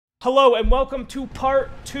Hello and welcome to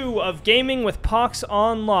part 2 of Gaming with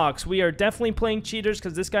Poxonlox. We are definitely playing cheaters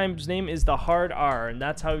because this guy's name is the hard R, and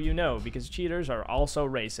that's how you know, because cheaters are also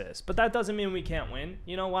racist. But that doesn't mean we can't win.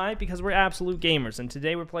 You know why? Because we're absolute gamers, and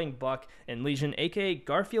today we're playing Buck and Legion, aka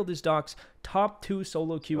Garfield is Doc's top 2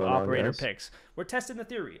 SoloQ Operator picks. We're testing the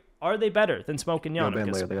theory. Are they better than Smoke and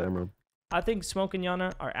Iana? I think Smoke and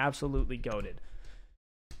Iana are absolutely goated.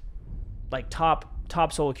 Like top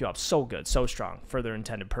SoloQ ops, so good, so strong for their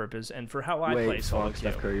intended purpose and for how I play SoloQ.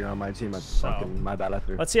 Steph Curry, you're on my team. Fucking my bad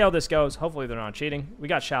after. Let's see how this goes. Hopefully they're not cheating. We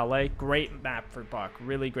got Chalet, great map for Buck,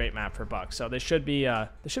 really great map for Buck. So this should be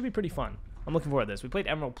pretty fun. I'm looking forward to this. We played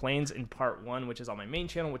Emerald Plains in part 1, which is on my main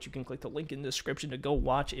channel, which you can click the link in the description to go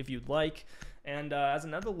watch if you'd like. And as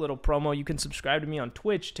another little promo, you can subscribe to me on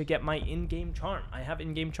Twitch to get my in-game charm. I have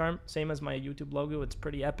in-game charm, same as my YouTube logo. It's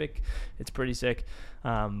pretty epic. It's pretty sick.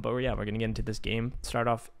 But yeah, we're going to get into this game. Start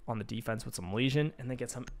off on the defense with some Legion, and then get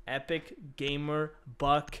some epic gamer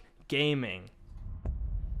Buck gaming.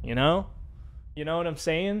 You know? You know what I'm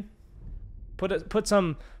saying? Put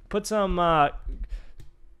some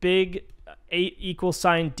big 8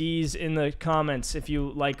 = D's in the comments if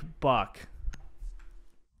you like Buck.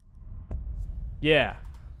 Yeah.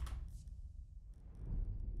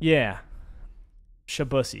 Yeah.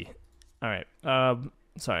 Shabussy. All right.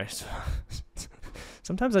 Sorry.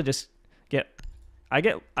 Sometimes I just get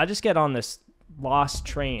on this lost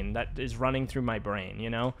train that is running through my brain, you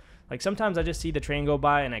know? Like sometimes I just see the train go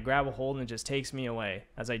by and I grab a hold and it just takes me away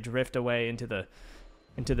as I drift away into the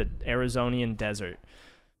Arizonian desert.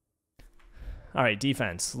 All right,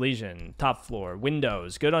 defense, Legion, top floor,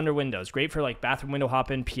 windows, good under windows, great for like bathroom window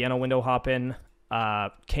hop-in, piano window hop-in,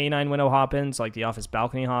 canine window hop-ins, like the office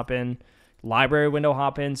balcony hop-in, library window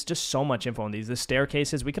hop-ins, just so much info on these. The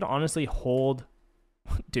staircases, we could honestly hold,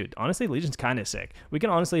 dude, honestly, Legion's kind of sick. We can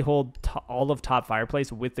honestly hold all of top fireplace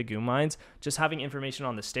with the goon mines, just having information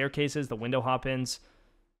on the staircases, the window hop-ins,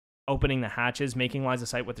 opening the hatches, making lines of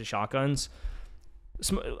sight with the shotguns.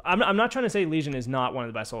 I'm not trying to say Legion is not one of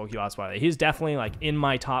the best SoloQ ops, by the way. He's definitely like in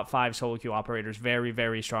my top 5 SoloQ operators. Very,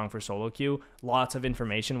 very strong for SoloQ. Lots of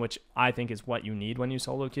information, which I think is what you need when you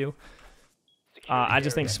SoloQ. I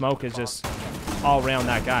just think Smoke is just all around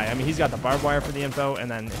that guy. I mean, he's got the barbed wire for the info, and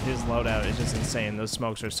then his loadout is just insane. Those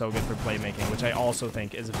smokes are so good for playmaking, which I also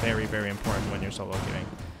think is very, very important when you're SoloQing.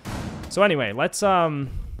 So anyway, let's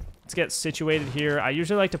get situated here. I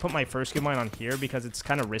usually like to put my first goon mine on here because it's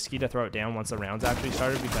kind of risky to throw it down once the rounds actually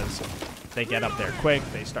started, because they get up there quick,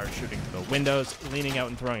 they start shooting through the windows. Leaning out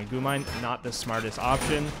and throwing a goon mine, not the smartest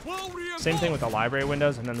option. Same thing with the library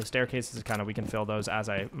windows, and then the staircases is kind of, we can fill those as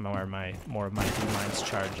I more of my goon mines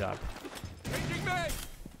charge up.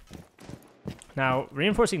 Now,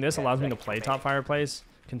 reinforcing this allows me to play top fireplace,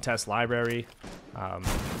 contest library.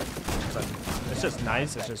 It's just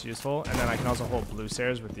nice, it's just useful. And then I can also hold blue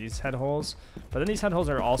stairs with these head holes. But then these head holes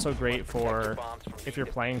are also great for if you're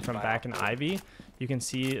playing from back in Ivy. You can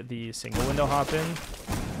see the single window hop in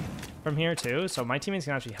from here too. So my teammates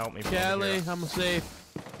can actually help me. Chalet, I'm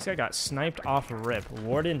safe. This guy got sniped off rip.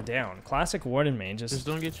 Warden down. Classic Warden main. Just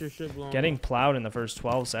don't get your shit blown. Getting plowed in the first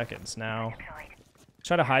 12 seconds. Now,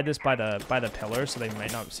 try to hide this by the pillar so they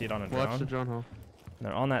might not see it on a drone. Watch the drone hole. And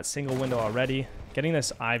they're on that single window already. Getting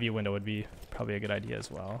this Ivy window would be probably a good idea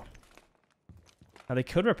as well. Now they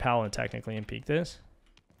could repel and technically and peek this.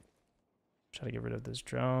 Try to get rid of this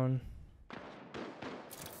drone.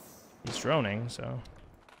 He's droning, so.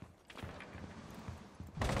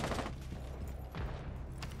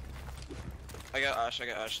 I got Ash.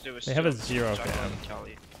 They have a 0 cam.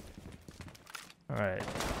 Alright.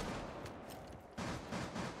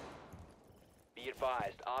 Be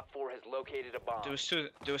advised, Op 4 has located a bomb. There was two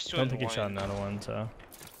I don't think he shot another one, so.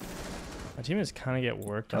 My team is kind of get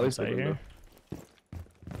worked on the site here.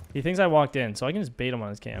 He thinks I walked in, so I can just bait him on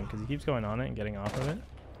his cam because he keeps going on it and getting off of it.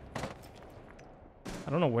 I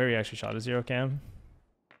don't know where he actually shot a 0 cam.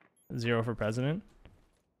 0 for president.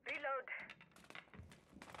 Reload.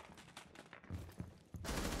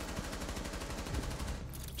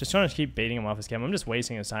 Just trying to keep baiting him off his cam. I'm just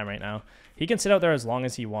wasting his time right now. He can sit out there as long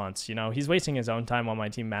as he wants. You know, he's wasting his own time while my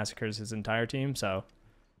team massacres his entire team, so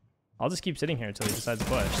I'll just keep sitting here until he decides to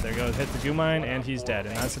push. There goes, hit the goon mine, and he's dead.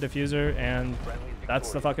 And that's the diffuser, and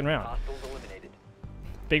that's the fucking round.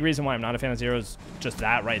 Big reason why I'm not a fan of 0 is just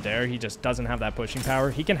that right there. He just doesn't have that pushing power.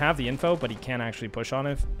 He can have the info, but he can't actually push on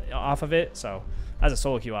it off of it. So as a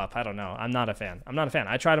SoloQ op, I don't know. I'm not a fan.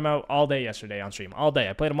 I tried him out all day yesterday on stream. All day.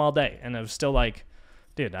 I played him all day, and it was still like,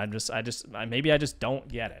 dude, maybe I just don't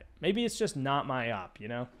get it. Maybe it's just not my op, you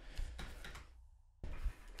know?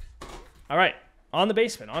 All right. On the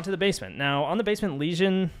basement, onto the basement. Now, on the basement,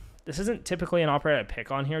 Legion, This isn't typically an operator I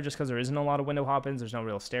pick on here just because there isn't a lot of window hop-ins. There's no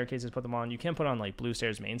real staircases to put them on. You can't put on like blue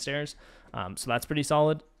stairs, main stairs. So that's pretty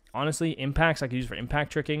solid. Honestly, impacts I could use for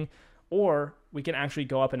impact tricking, or we can actually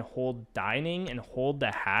go up and hold dining and hold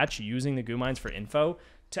the hatch using the goo mines for info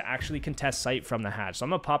to actually contest site from the hatch. So I'm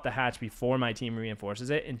gonna pop the hatch before my team reinforces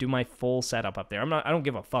it and do my full setup up there. I don't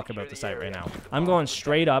give a fuck about the site right now. I'm going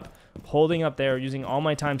straight up, holding up there, using all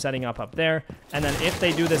my time setting up there. And then if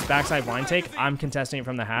they do this backside blind take, I'm contesting it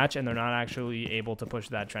from the hatch and they're not actually able to push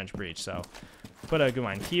that trench breach. So put a goo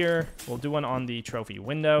mine here. We'll do one on the trophy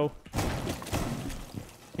window.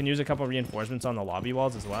 Can use a couple reinforcements on the lobby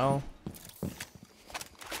walls as well.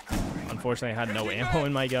 Unfortunately, I had no ammo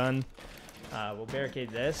in my gun. We'll barricade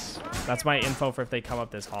this. That's my info for if they come up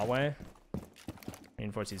this hallway.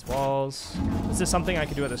 Reinforce these walls. This is something I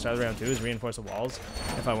could do at the start of the round too, is reinforce the walls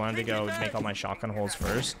if I wanted to go make all my shotgun holes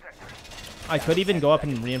first. I could even go up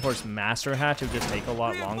and reinforce master hatch. It would just take a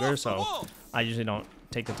lot longer, so I usually don't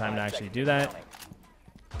take the time to actually do that.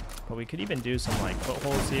 But we could even do some like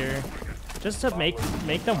footholds here, just to make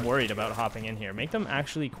them worried about hopping in here. Make them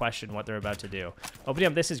actually question what they're about to do. Opening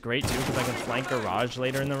up this is great too, because I can flank garage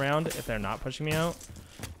later in the round if they're not pushing me out.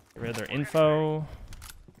 Get rid of their info.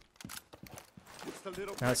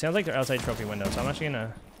 Now it sounds like they're outside trophy window, so I'm actually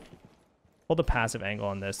gonna hold a passive angle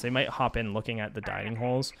on this. They might hop in looking at the dining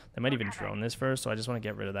holes. They might even drone this first, so I just want to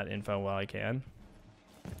get rid of that info while I can.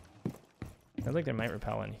 Sounds like they might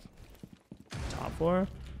repel in top floor.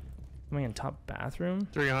 Am I in top bathroom?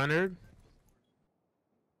 300.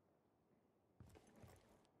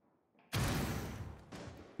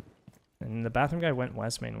 And the bathroom guy went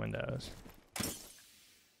west main windows.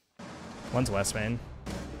 One's west main.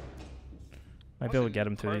 Might be able to get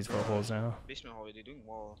him through these four holes now. Basement hallway, they're doing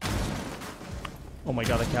wall. Oh my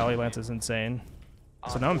god, the Chalet lance is insane.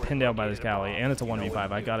 So now I'm pinned down by this Chalet, and it's a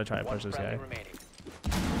 1v5. I gotta try to push this guy.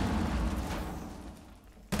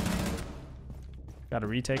 Got a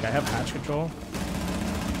retake. I have hatch control.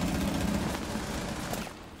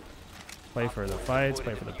 Play for the fights,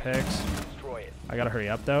 play for the picks. I gotta hurry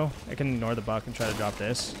up though. I can ignore the buck and try to drop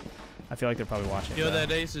this. I feel like they're probably watching. Yo, that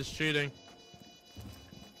Ace is cheating.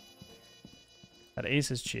 That Ace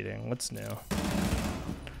is cheating. What's new?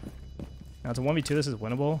 Now it's a 1v2. This is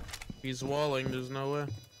winnable. He's walling. There's no way.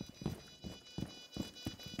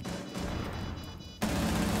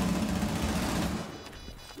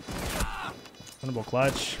 Winnable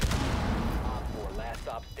clutch.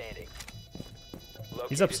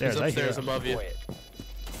 He's upstairs. He's upstairs I hear him. above you.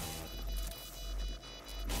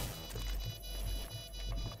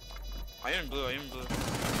 Iron blue, iron blue.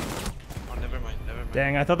 Oh, never mind, never mind.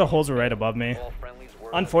 Dang, I thought the holes were right above me.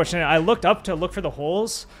 Unfortunate. I looked up to look for the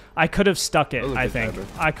holes. I could have stuck it, I think.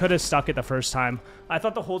 I could have stuck it the first time. I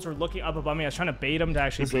thought the holes were looking up above me. I was trying to bait them to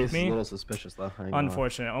actually beat me. A little suspicious though.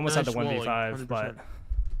 Unfortunate. Almost had the 1v5, but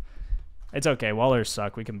it's okay. Wallers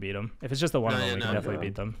suck. We can beat them. If it's just the one of them, we can definitely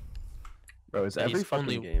beat them. Bro, it's every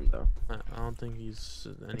fucking game though. I don't think he's.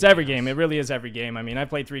 It's every game. It really is every game. I mean, I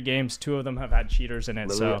played 3 games. 2 of them have had cheaters in it.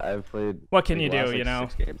 Literally, So I've played. what can you do? You know,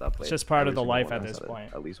 it's just part of the life at this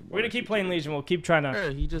point. We're gonna keep playing Legion. We'll keep trying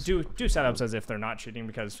to do setups as if they're not cheating,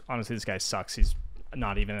 because honestly, this guy sucks. He's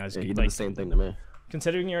not even as good. He did the same thing to me.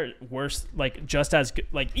 Considering you're worse, like just as good,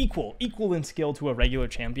 like equal in skill to a regular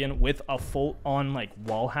champion with a full on like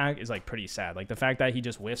wall hack is like pretty sad. Like the fact that he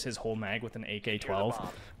just whiffs his whole mag with an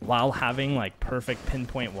AK-12 while having like perfect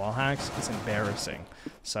pinpoint wall hacks is embarrassing.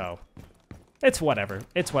 So it's whatever.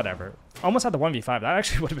 It's whatever. Almost had the 1v5. That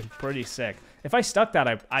actually would have been pretty sick. If I stuck that,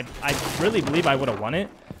 I really believe I would have won it.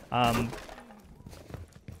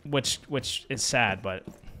 Which is sad, but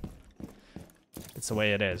it's the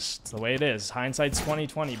way it is. It's the way it is. Hindsight's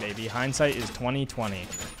 20/20, baby. Hindsight is 20/20.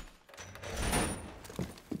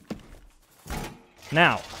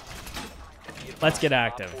 Now, let's get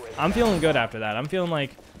active. I'm feeling good after that. I'm feeling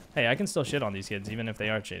like, hey, I can still shit on these kids even if they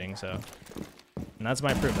are cheating. So, and that's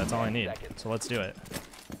my proof. That's all I need. So let's do it.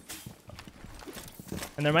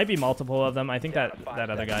 And there might be multiple of them. I think that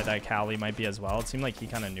other guy, that Cali, might be as well. It seemed like he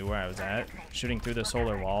kind of knew where I was at, shooting through the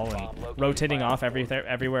solar wall and rotating off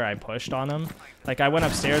everywhere I pushed on him. Like I went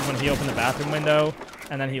upstairs when he opened the bathroom window,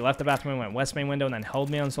 and then he left the bathroom and went west main window and then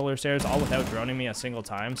held me on solar stairs, all without droning me a single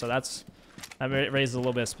time. So that raised a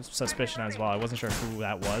little bit of suspicion as well. I wasn't sure who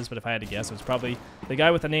that was, but if I had to guess, it was probably the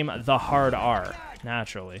guy with the name The Hard R,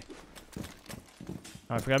 naturally.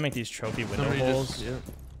 Oh, I forgot to make these trophy window holes.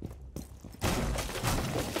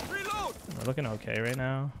 We're looking okay right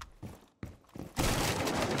now.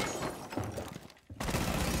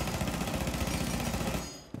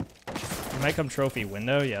 It might come trophy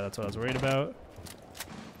window. Yeah, that's what I was worried about.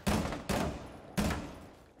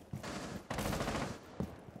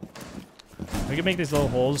 We can make these little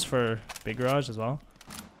holes for big garage as well.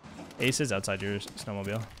 Ace is outside your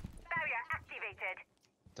snowmobile.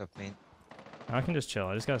 Top main. I can just chill.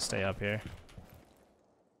 I just gotta stay up here.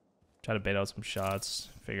 Try to bait out some shots.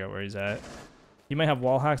 Figure out where he's at. He might have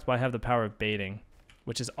wall hacks, but I have the power of baiting,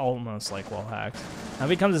 which is almost like wall hacks. Now if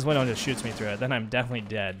he comes this window and just shoots me through it, then I'm definitely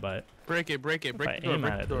dead. But Break it, break it, break the door, aim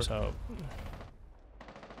break at the it, door. there's hope.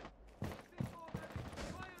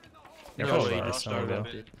 No, Careful wait, about you this started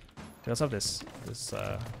snowmobile. it. We also have this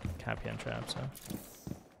cap can trap, so.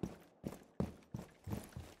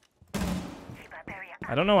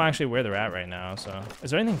 I don't know actually where they're at right now, so. Is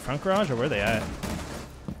there anything front garage or where are they at?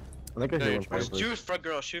 I think I hear one There's fireplace. two front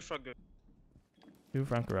garage, two front garage. Two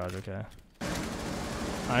front garage, okay.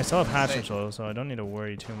 I still have hatch control, so I don't need to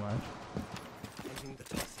worry too much.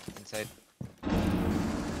 Inside.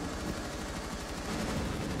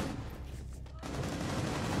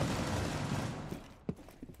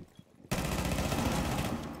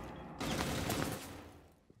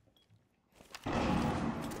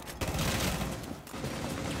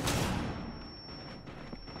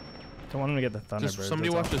 Don't want him to get the Thunderbird. Just somebody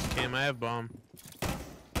watch this cam. I have bomb. I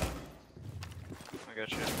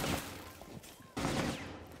got you.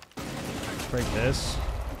 Break this.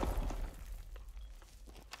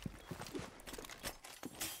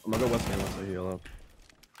 I'm gonna go west main once I heal up.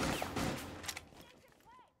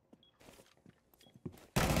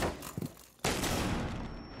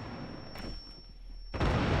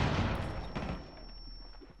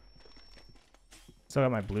 Still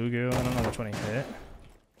got my blue goo. I don't know which one he hit.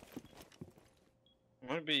 I'm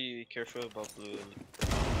gonna be careful about blue.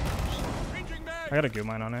 I got a goo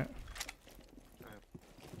mine on it.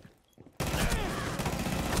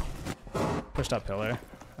 Pushed up pillar.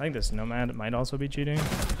 I think this nomad might also be cheating.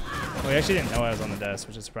 Well, he actually didn't know I was on the desk,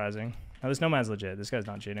 which is surprising. No, this nomad's legit. This guy's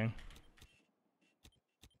not cheating.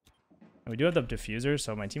 And we do have the diffuser,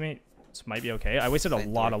 so my teammates might be okay. I wasted a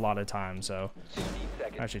lot of time, so 15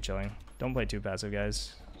 seconds. actually chilling. Don't play too passive,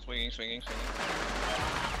 guys. Swinging, swinging, swinging.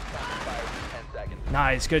 Fire 10 seconds.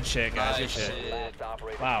 Nice, good shit, guys. Good Nice shit. shit. Last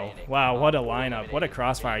operator Wow, standing. wow, what a Op four lineup. What a eliminated.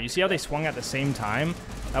 crossfire. You see how they swung at the same time?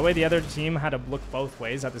 That way the other team had to look both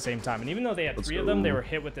ways at the same time. And even though they had three of them, they were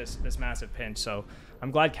hit with this massive pinch. So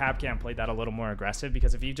I'm glad Capcan played that a little more aggressive,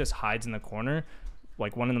 because if he just hides in the corner,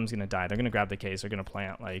 like one of them's going to die. They're going to grab the case. They're going to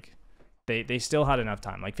plant. Like they still had enough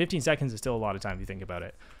time. Like 15 seconds is still a lot of time if you think about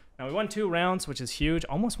it. Now we won 2 rounds, which is huge.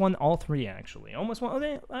 Almost won all 3 actually. Almost won.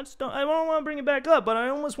 Okay, I don't want to bring it back up, but I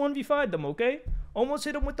almost 1v5'd them. Okay, almost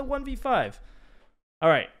hit them with the 1v5. All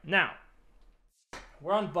right, now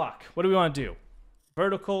we're on Buck. What do we want to do?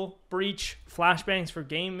 Vertical, breach, flashbangs for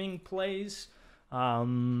gaming plays.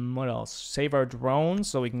 What else? Save our drones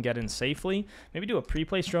so we can get in safely. Maybe do a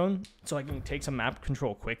pre-place drone so I can take some map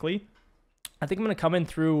control quickly. I think I'm going to come in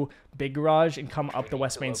through Big Garage and come up the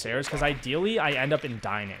West Main stairs, because ideally I end up in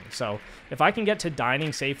dining. So if I can get to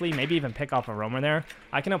dining safely, maybe even pick off a roamer there,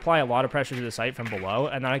 I can apply a lot of pressure to the site from below,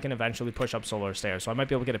 and then I can eventually push up solar stairs. So I might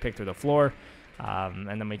be able to get a pick through the floor, and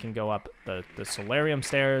then we can go up the solarium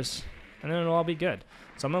stairs, and then it'll all be good.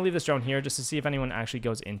 So I'm going to leave this drone here just to see if anyone actually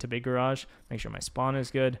goes into Big Garage, make sure my spawn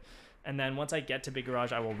is good, and then once I get to Big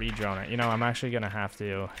Garage, I will re-drone it. You know, I'm actually going to have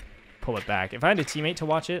to pull it back. If I had a teammate to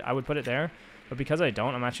watch it, I would put it there. But because I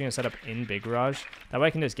don't, I'm actually going to set up in Big Garage. That way I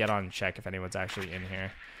can just get on and check if anyone's actually in here.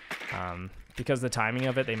 Because the timing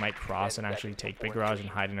of it, they might cross and actually take Big Garage and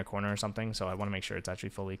hide in a corner or something. So I want to make sure it's actually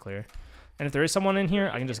fully clear. And if there is someone in here,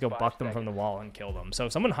 I can just go buck them from the wall and kill them. So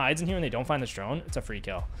if someone hides in here and they don't find this drone, it's a free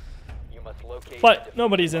kill. You must locate and But defuse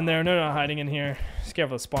nobody's the in bomb. there. They're not hiding in here. Just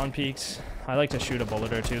careful with spawn peaks. I like to shoot a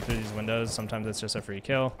bullet or two through these windows. Sometimes it's just a free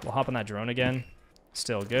kill. We'll hop on that drone again.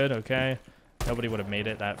 Still good. Okay. Nobody would have made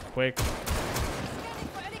it that quick.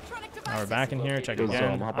 Now we're back in here. Check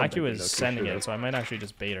again. IQ is sending it, so I might actually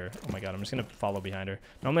just bait her. Oh my god, I'm just going to follow behind her.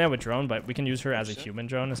 Normally I would drone, but we can use her as a human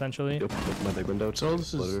drone, essentially. Yep, my big window. So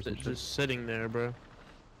this Floater or is some shit. just sitting there, bro.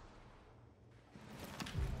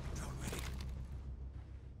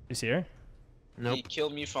 You see her? Nope. He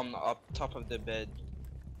killed me from the up top of the bed.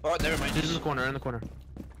 Oh, never mind. She's in the corner, in the corner.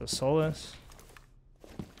 The Solus.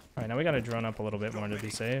 Alright, now we got to drone up a little bit more to be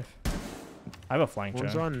safe. I have a flank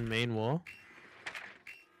One's drone. on main wall.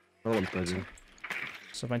 Oh, I'm fuzzy.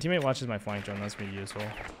 So if my teammate watches my flank drone, that's be useful.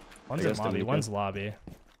 One's I in guess lobby, then one's lobby.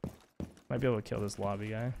 Might be able to kill this lobby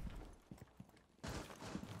guy.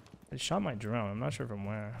 They shot my drone, I'm not sure from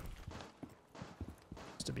where.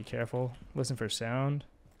 Just to be careful. Listen for sound.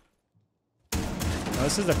 Now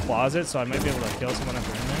this is a closet, so I might be able to kill someone if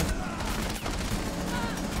they're in there.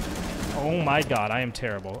 Oh my god, I am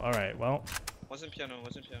terrible. Alright, well, Wasn't piano,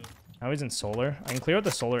 wasn't piano. now he's in solar. I can clear out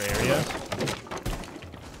the solar area.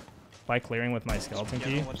 by clearing with my skeleton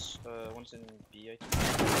key. One's in B, I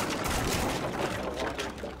No longer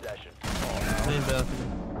in possession. Main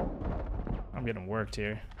balcony. I'm getting worked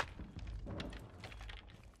here.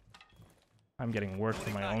 I'm getting worked for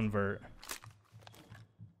my own vert.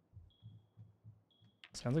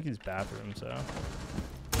 Sounds like he's bathroom, so.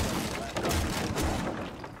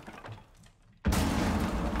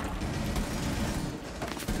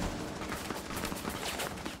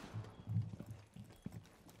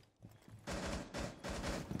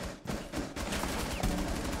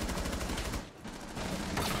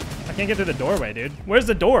 I can't get through the doorway, dude. Where's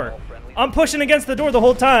the door? I'm pushing against the door the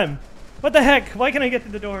whole time. What the heck? Why can't I get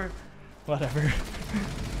through the door? Whatever.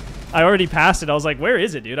 I already passed it. I was like, where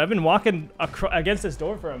is it, dude? I've been walking against this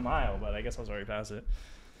door for a mile, but I guess I was already past it.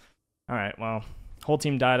 All right, well, whole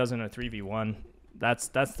team died. I was in a 3v1. That's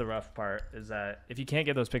the rough part, is that if you can't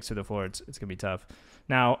get those picks through the floor, it's going to be tough.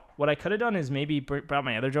 Now, what I could have done is maybe brought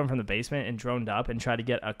my other drone from the basement and droned up and try to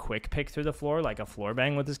get a quick pick through the floor, like a floor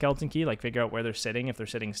bang with the skeleton key, like figure out where they're sitting, if they're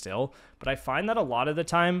sitting still. But I find that a lot of the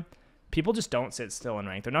time, people just don't sit still in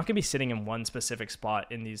rank. They're not going to be sitting in one specific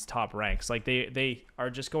spot in these top ranks. Like, they are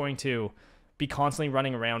just going to be constantly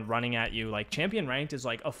running around, running at you. Like, champion ranked is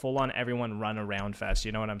like a full-on everyone run around fest.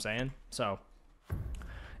 You know what I'm saying? So,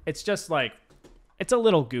 it's just like, it's a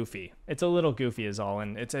little goofy. It's a little goofy is all,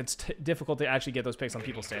 and it's difficult to actually get those picks on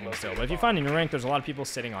people standing still. But if you find in your rank, there's a lot of people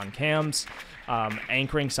sitting on cams,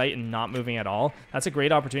 anchoring site and not moving at all. That's a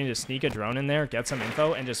great opportunity to sneak a drone in there, get some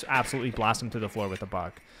info, and just absolutely blast them through the floor with a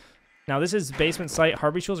buck. Now, this is basement site.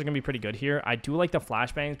 Heartbeat shields are going to be pretty good here. I do like the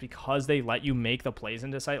flashbangs because they let you make the plays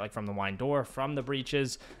into site, like from the wine door, from the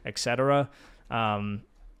breaches, etc.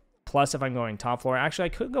 Plus, if I'm going top floor, actually, I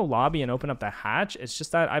could go lobby and open up the hatch. It's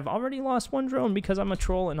just that I've already lost one drone because I'm a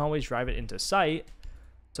troll and always drive it into sight.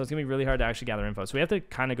 So it's going to be really hard to actually gather info. So we have to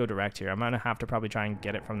kind of go direct here. I'm going to have to probably try and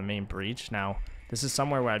get it from the main breach. Now, this is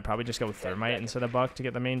somewhere where I'd probably just go with Thermite instead of Buck to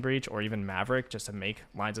get the main breach, or even Maverick just to make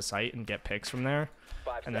lines of sight and get picks from there.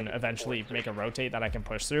 And then eventually make a rotate that I can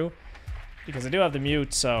push through. Because I do have the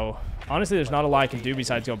mute, so honestly there's not a lot I can do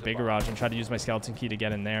besides go big garage and try to use my skeleton key to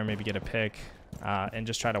get in there, maybe get a pick, and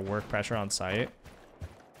just try to work pressure on site.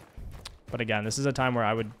 But again, this is a time where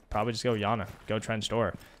I would probably just go Iana, go trench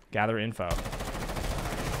door, gather info.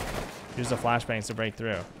 Use the flashbangs to break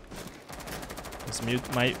through. This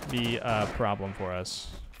mute might be a problem for us.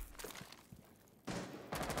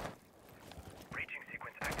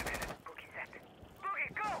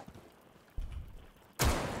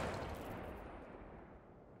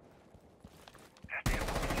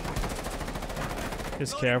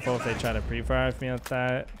 Just careful if they try to pre-fire with me at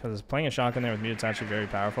that, because playing a shotgun there with mute's actually very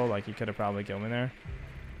powerful. Like, you could have probably killed me there.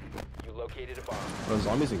 You located a bomb. The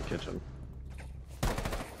zombies in kitchen.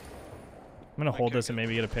 I'm gonna hold this and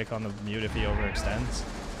maybe get a pick on the mute if he overextends.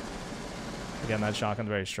 Again, that shotgun's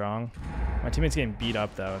very strong. My teammate's getting beat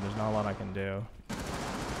up though, and there's not a lot I can do. You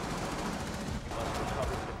must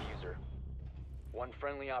recover the diffuser. One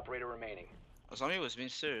friendly operator remaining. A zombie was being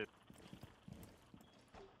served.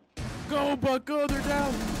 Go, Buck, go, they're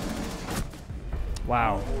down.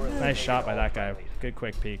 Wow, nice shot by that guy. Good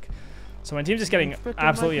quick peek. So my team's just getting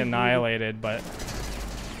absolutely annihilated, but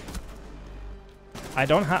I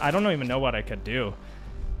don't even know what I could do.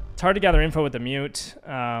 It's hard to gather info with the mute.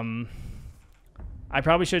 I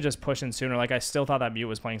probably should have just pushed in sooner. Like, I still thought that mute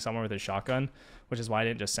was playing somewhere with his shotgun, which is why I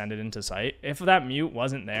didn't just send it into sight. If that mute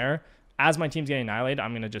wasn't there, as my team's getting annihilated,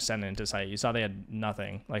 I'm going to just send it into sight. You saw they had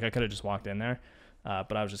nothing. Like, I could have just walked in there,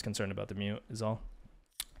 but I was just concerned about the mute is all.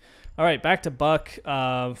 All right, back to Buck.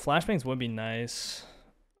 Flashbangs would be nice.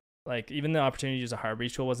 Like, even the opportunity to use a hard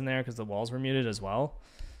breach tool wasn't there because the walls were muted as well.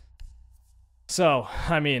 So,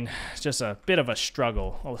 I mean, just a bit of a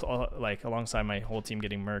struggle, like, alongside my whole team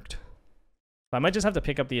getting murked. I might just have to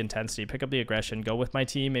pick up the intensity, pick up the aggression, go with my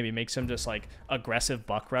team, maybe make some just, like, aggressive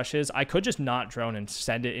buck rushes. I could just not drone and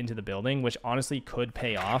send it into the building, which honestly could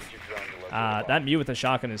pay off. That mute with the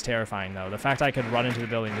shotgun is terrifying, though. The fact I could run into the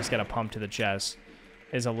building and just get a pump to the chest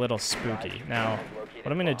is a little spooky. Now,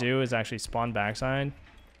 what I'm going to do is actually spawn backside,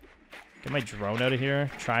 get my drone out of here,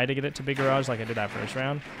 try to get it to big garage like I did that first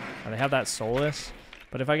round. And they have that Solus,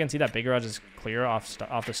 but if I can see that big garage is clear off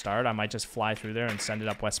the start, I might just fly through there and send it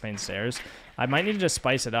up West Main stairs. I might need to just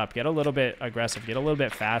spice it up, get a little bit aggressive, get a little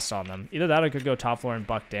bit fast on them. Either that or I could go top floor and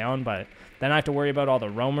buck down, but then I have to worry about all the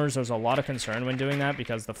roamers. There's a lot of concern when doing that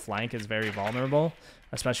because the flank is very vulnerable,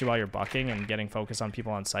 especially while you're bucking and getting focused on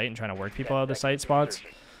people on site and trying to work people out of the site spots.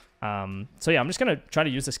 So yeah, I'm just going to try to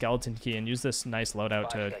use the skeleton key and use this nice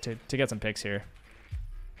loadout to get some picks here.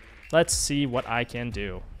 Let's see what I can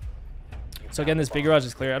do. So again, this big garage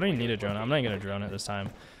is clear. I don't even need a drone. I'm not going to drone it this time.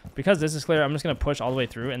 because this is clear, I'm just going to push all the way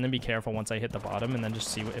through and then be careful once I hit the bottom and then just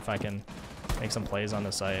see if I can make some plays on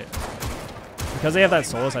the site. Because they have that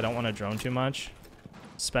Solus, I don't want to drone too much,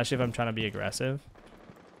 especially if I'm trying to be aggressive.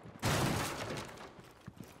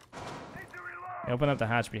 They open up the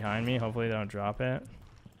hatch behind me. Hopefully they don't drop it.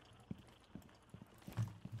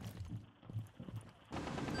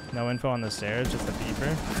 No info on the stairs, just the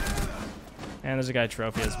beeper. And there's a guy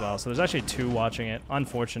trophy as well. So there's actually 2 watching it.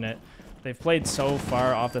 Unfortunate. They've played so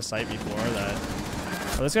far off the site before that...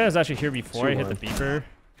 Well, this guy was actually here before I hit the beeper.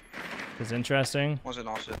 It's interesting. Was it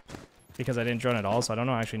also? Because I didn't drone at all, so I don't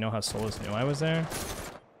actually know how Solus knew I was there.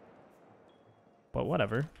 But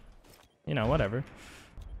whatever. You know, whatever.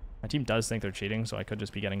 My team does think they're cheating, so I could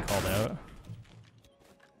just be getting called out.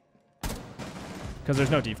 Because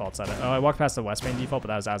there's no defaults at it. Oh, I walked past the west main default, but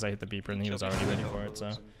that was as I hit the beeper, and he was already ready for it,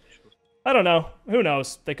 so... I don't know. Who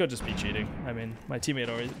knows? They could just be cheating. I mean, my team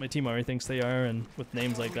already thinks they are, and with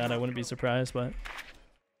names like that, I wouldn't be surprised, but...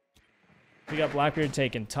 We got Blackbeard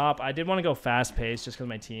taking top. I did want to go fast pace just because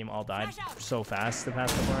my team all died so fast the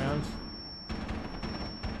past couple rounds.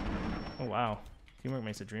 Oh, wow. Teamwork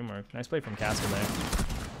makes the dream work. Nice play from Castle there.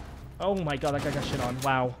 Oh my god, that guy got shit on.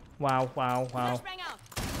 Wow. Wow, wow, wow.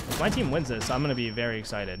 If my team wins this, I'm going to be very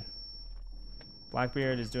excited.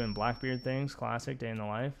 Blackbeard is doing Blackbeard things. Classic, day in the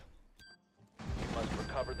life.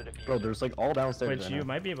 Bro, there's like all downstairs. Which you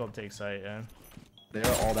might be able to take sight, yeah. They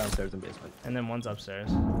are all downstairs in basement. And then one's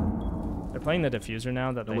upstairs. They're playing the diffuser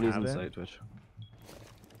now that Nobody's they have inside it. Twitch.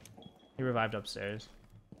 He revived upstairs.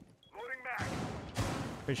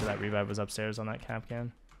 Pretty sure that revive was upstairs on that cap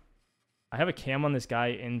cam. I have a cam on this guy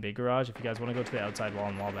in big garage if you guys want to go to the outside wall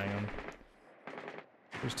and wallbang him.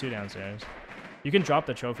 There's 2 downstairs. You can drop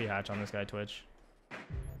the trophy hatch on this guy, Twitch.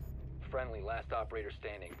 Friendly, last operator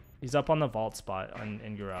standing. He's up on the vault spot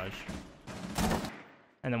in garage.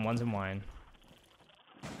 And then one's in wine.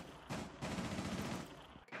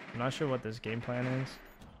 I'm not sure what this game plan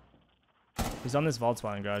is. He's on this vault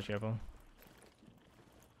spot in garage, careful.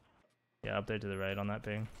 Yeah, up there to the right on that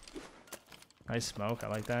ping. Nice smoke, I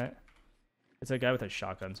like that. It's a guy with a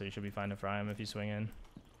shotgun, so you should be fine to fry him if you swing in.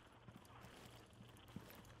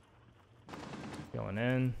 Going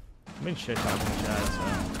in. I'm being shit talking in the chat, so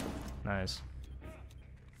nice.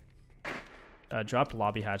 Dropped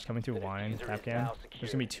lobby hatch coming through wine. Tap cam.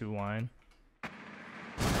 There's gonna be 2 wine. My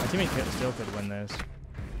teammate still could win this.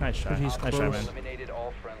 Nice try. Nice try, man.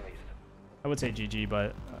 I would say GG,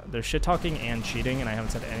 but they're shit talking and cheating, and I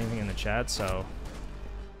haven't said anything in the chat, so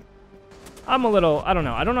I'm a little, I don't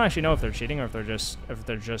know. I don't actually know if they're cheating or if they're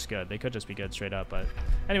just good. They could just be good straight up, but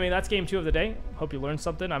anyway, that's game 2 of the day. Hope you learned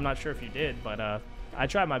something. I'm not sure if you did, but I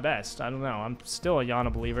tried my best. I don't know. I'm still a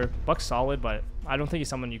Iana believer. Buck's solid, but I don't think he's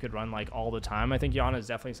someone you could run like all the time. I think Iana is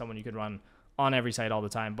definitely someone you could run on every site all the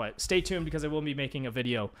time, but stay tuned because I will be making a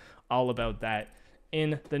video all about that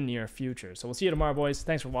in the near future. So we'll see you tomorrow, boys.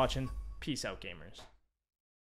 Thanks for watching. Peace out, gamers.